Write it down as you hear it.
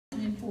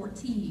sport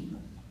team.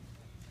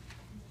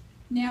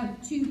 Now,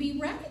 to be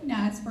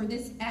recognized for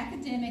this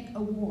academic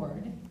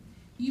award,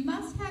 you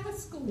must have a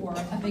score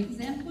of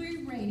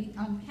exemplary rating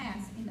on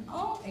pass in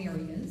all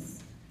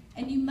areas,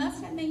 and you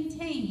must have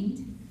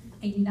maintained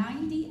a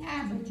 90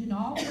 average in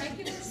all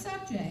regular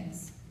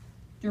subjects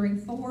during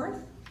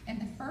 4th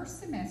and the first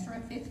semester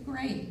of 5th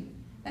grade.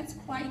 That's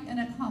quite an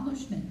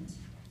accomplishment.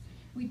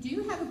 We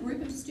do have a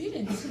group of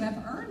students who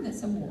have earned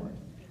this award.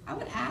 I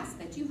would ask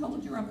that you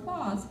hold your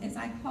applause as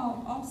I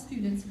call all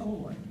students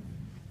forward.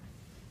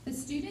 The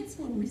students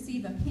will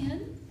receive a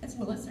pin as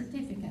well as a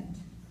certificate.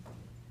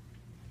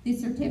 The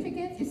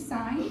certificate is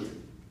signed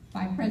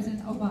by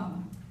President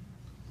Obama.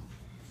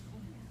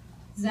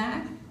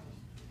 Zach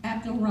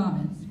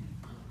Abdulrahman,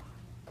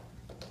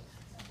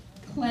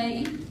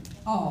 Clay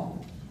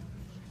All,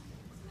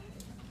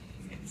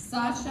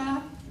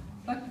 Sasha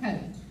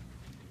Bacote,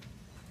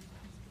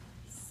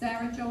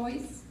 Sarah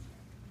Joyce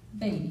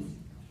Beatty,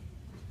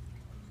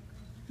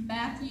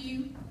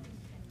 Matthew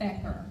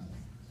Becker,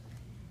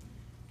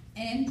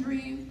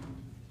 Andrew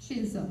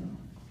Chisholm,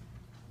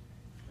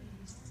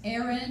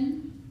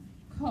 Aaron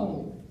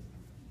Cole,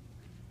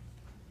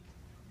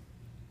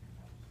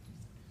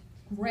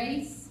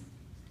 Grace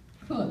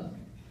Cook,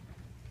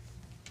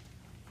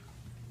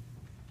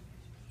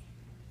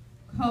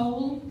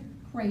 Cole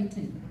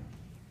Creighton,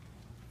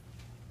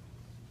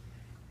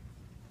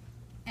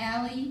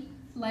 Allie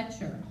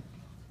Fletcher,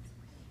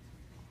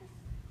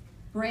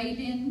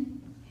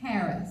 Braden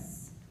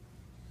Harris,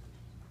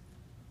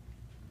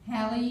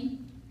 Hallie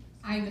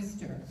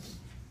Ivester,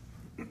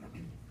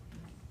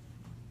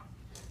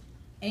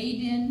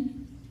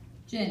 Aiden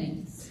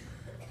Jennings,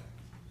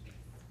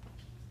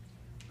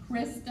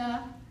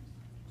 Krista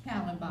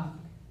Calabach,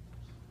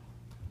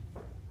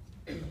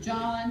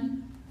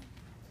 John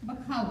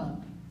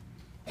McCullum,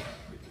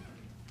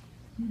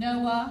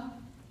 Noah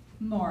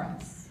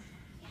Morris,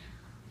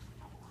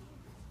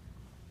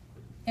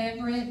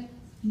 Everett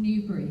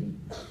Newbury,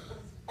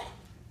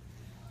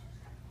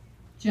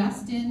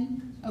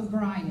 Justin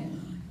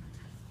O'Brien,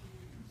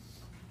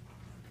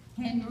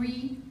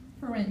 Henry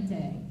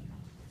Parente,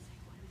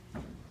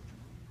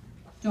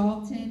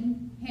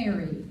 Dalton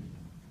Harry,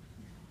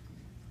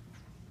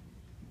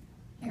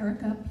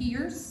 Erica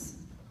Pierce,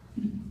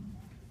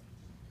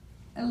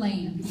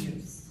 Elaine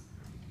Pierce,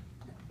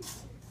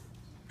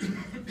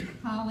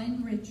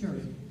 Colin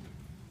Richard,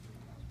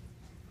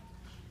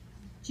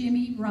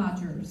 Jimmy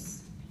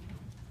Rogers,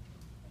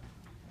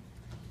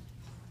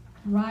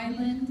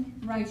 Ryland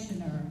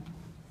Reichener,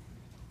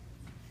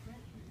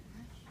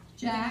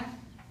 Jack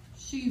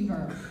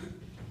Schuver,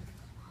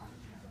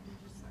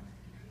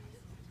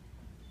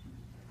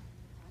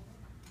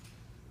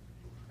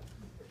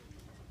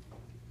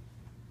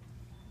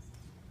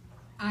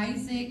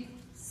 Isaac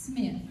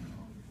Smith,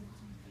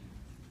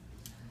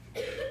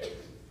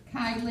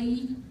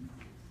 Kylie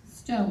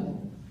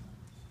Stowell,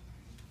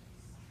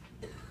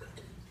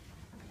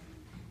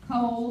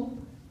 Cole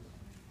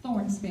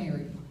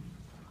Thornsberry,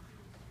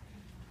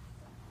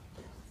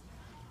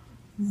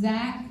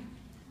 Zach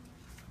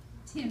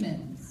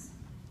Timmons,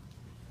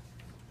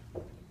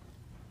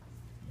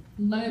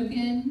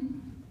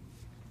 Logan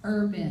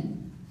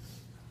Urban,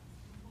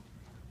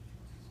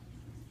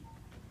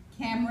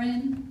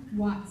 Cameron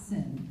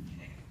Watson,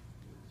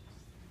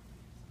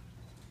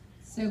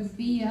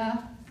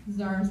 Sophia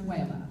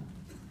Zarzuela,